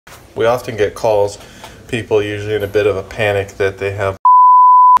We often get calls, people usually in a bit of a panic that they have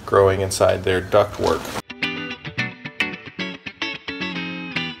growing inside their ductwork.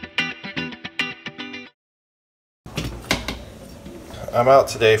 I'm out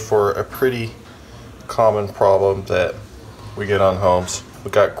today for a pretty common problem that we get on homes.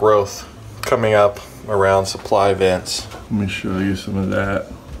 We got growth coming up around supply vents. Let me show you some of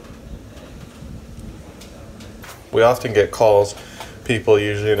that. We often get calls, people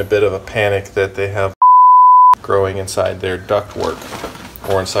usually in a bit of a panic that they have growing inside their ductwork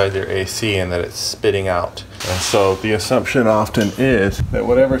or inside their AC and that it's spitting out. And so the assumption often is that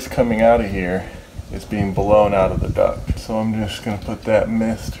whatever's coming out of here is being blown out of the duct. So I'm just going to put that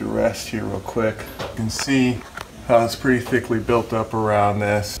myth to rest here real quick. You can see how it's pretty thickly built up around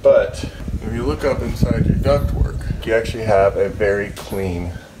this. But if you look up inside your ductwork, you actually have a very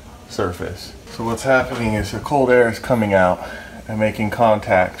clean surface. So what's happening is the cold air is coming out and making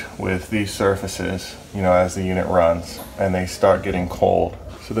contact with these surfaces, as the unit runs, and they start getting cold.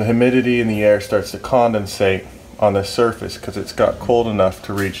 So the humidity in the air starts to condensate on the surface because it's got cold enough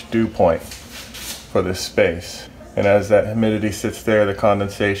to reach dew point for this space. And as that humidity sits there, the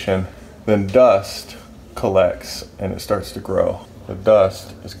condensation, then dust collects and it starts to grow. The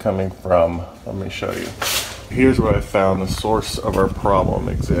dust is coming from, let me show you. Here's where I found the source of our problem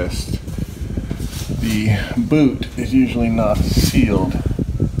exists. The boot is usually not sealed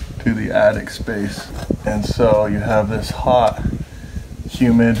to the attic space. And so you have this hot,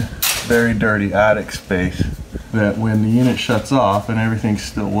 humid, very dirty attic space that when the unit shuts off and everything's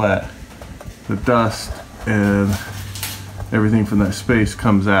still wet, the dust and everything from that space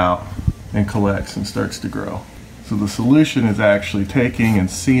comes out and collects and starts to grow. So the solution is actually taking and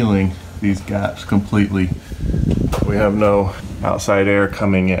sealing these gaps completely. We have no outside air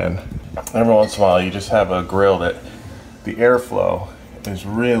coming in. Every once in a while you just have a grill that the airflow is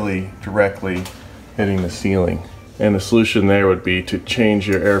really directly hitting the ceiling. And the solution there would be to change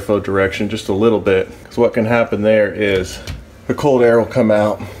your airflow direction just a little bit. Because what can happen there is the cold air will come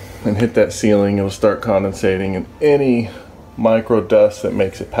out and hit that ceiling, it'll start condensating, and any micro dust that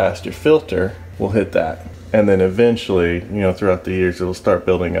makes it past your filter will hit that. And then eventually, throughout the years, it'll start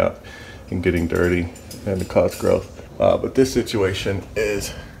building up and getting dirty and cause growth. But this situation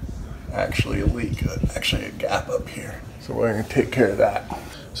is actually a leak, actually a gap up here. So we're gonna take care of that.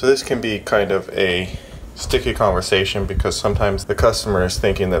 So this can be kind of a sticky conversation because sometimes the customer is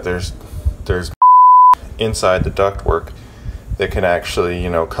thinking that there's inside the ductwork that can actually,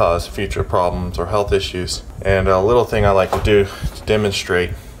 cause future problems or health issues. And a little thing I like to do to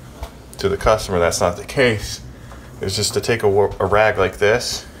demonstrate to the customer that's not the case is just to take a rag like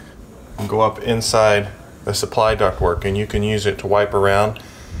this and go up inside the supply ductwork, and you can use it to wipe around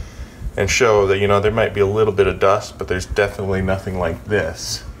and show that, there might be a little bit of dust, but there's definitely nothing like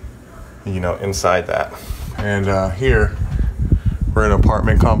this, inside that. And here, we're in an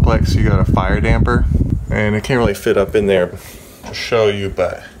apartment complex, so you got a fire damper, and it can't really fit up in there to show you,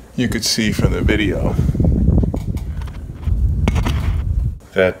 but you could see from the video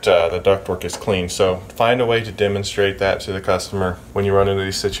that the ductwork is clean. So find a way to demonstrate that to the customer when you run into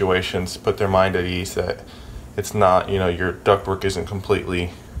these situations. Put their mind at ease that it's not, your ductwork isn't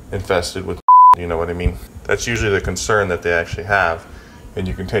completely infested with, you know what I mean? That's usually the concern that they actually have, and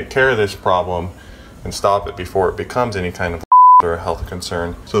you can take care of this problem and stop it before it becomes any kind of or a health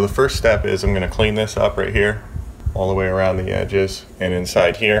concern. So the first step is I'm going to clean this up right here all the way around the edges and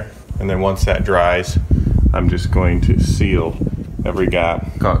inside here, and then once that dries I'm just going to seal every gap.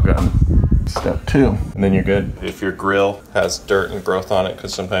 Caulk gun. Step 2, and then you're good. If your grill has dirt and growth on it,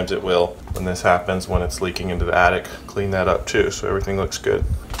 because sometimes it will, when this happens, when it's leaking into the attic, clean that up too so everything looks good.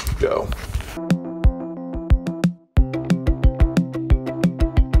 Go.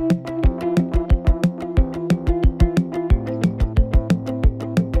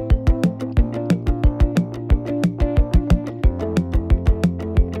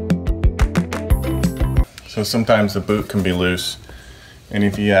 So sometimes the boot can be loose, and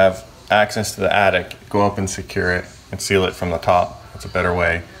if you have access to the attic, go up and secure it and seal it from the top. That's a better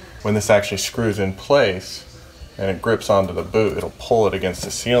way. When this actually screws in place and it grips onto the boot, it'll pull it against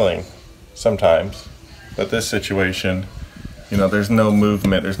the ceiling sometimes. But this situation, there's no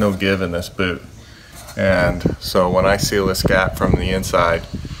movement, there's no give in this boot. And so when I seal this gap from the inside,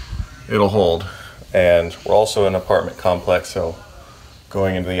 it'll hold. And we're also in an apartment complex, so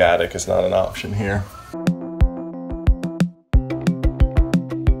going into the attic is not an option here.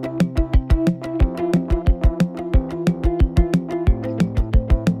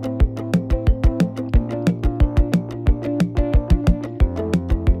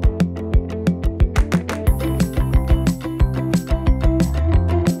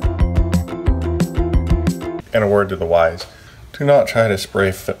 And a word to the wise, do not try to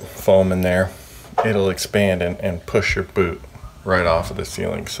spray foam in there. It'll expand and push your boot right off of the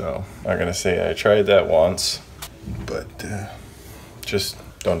ceiling. So I'm gonna say I tried that once, but just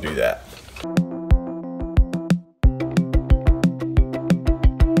don't do that.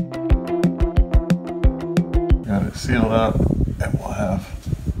 Got it sealed up, and we'll have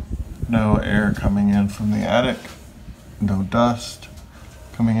no air coming in from the attic, no dust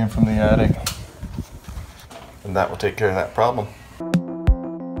coming in from the attic, and that will take care of that problem.